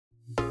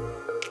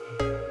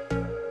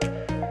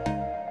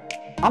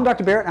I'm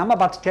Dr. Barrett, and I'm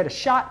about to get a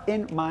shot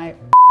in my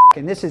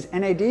and this is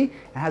NAD. It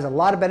has a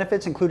lot of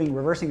benefits, including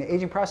reversing the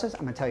aging process.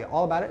 I'm gonna tell you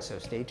all about it, so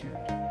stay tuned.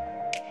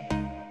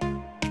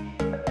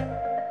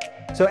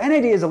 So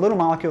NAD is a little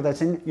molecule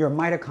that's in your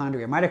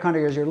mitochondria.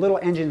 Mitochondria is your little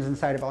engines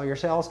inside of all your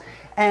cells,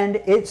 and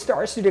it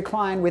starts to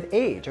decline with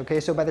age,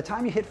 okay? So by the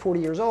time you hit 40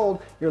 years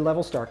old, your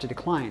levels start to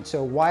decline.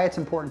 So why it's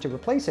important to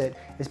replace it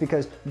is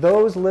because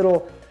those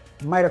little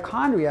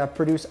mitochondria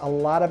produce a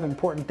lot of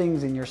important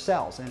things in your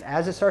cells. And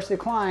as it starts to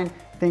decline,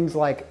 things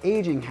like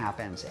aging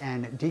happens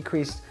and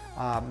decreased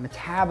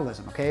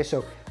metabolism, okay?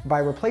 So by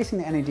replacing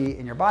the NAD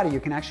in your body, you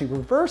can actually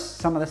reverse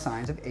some of the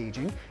signs of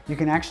aging. You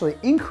can actually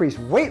increase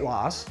weight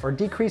loss or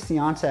decrease the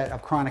onset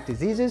of chronic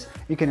diseases.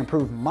 You can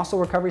improve muscle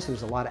recovery. So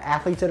there's a lot of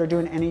athletes that are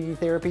doing NAD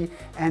therapy.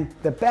 And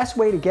the best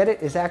way to get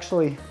it is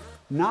actually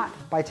not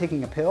by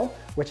taking a pill,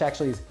 which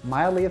actually is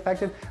mildly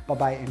effective, but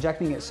by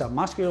injecting it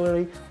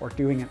submuscularly or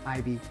doing an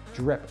IV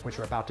drip, which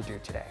we're about to do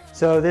today.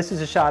 So this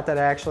is a shot that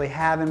I actually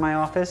have in my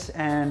office,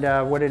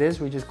 and what it is,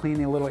 we just clean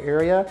the little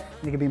area.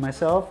 It could be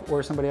myself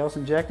or somebody else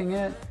injecting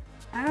it.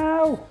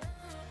 Ow!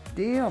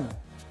 Damn.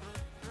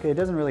 Okay, it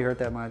doesn't really hurt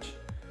that much,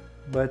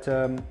 but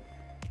I'm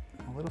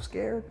a little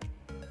scared.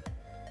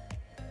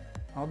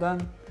 All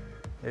done.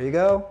 There you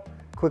go.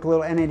 Quick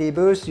little NAD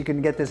boost. You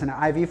can get this in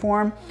an IV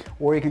form,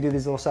 or you can do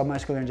these little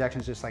submuscular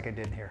injections just like I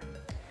did here.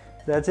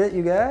 That's it,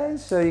 you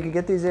guys. So you can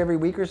get these every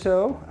week or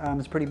so.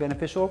 It's pretty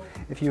beneficial.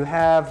 If you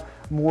have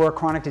more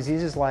chronic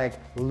diseases like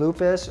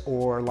lupus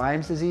or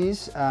Lyme's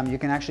disease, you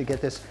can actually get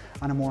this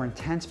on a more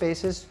intense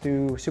basis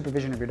through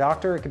supervision of your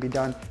doctor. It can be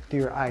done through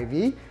your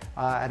IV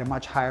at a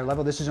much higher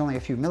level. This is only a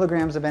few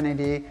milligrams of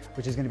NAD,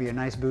 which is going to be a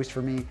nice boost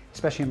for me,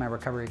 especially in my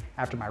recovery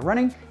after my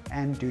running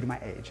and due to my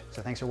age.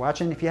 So thanks for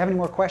watching. If you have any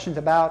more questions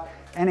about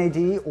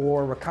NAD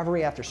or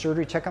recovery after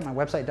surgery, check out my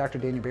website,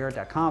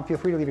 drdanielbarrett.com. Feel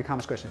free to leave your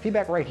comments, questions, and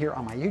feedback right here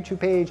on my YouTube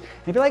page.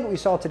 And if you like what we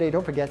saw today,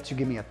 don't forget to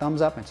give me a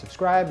thumbs up and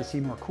subscribe to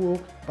see more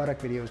cool buttock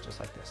videos just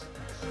like this.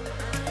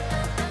 Thanks.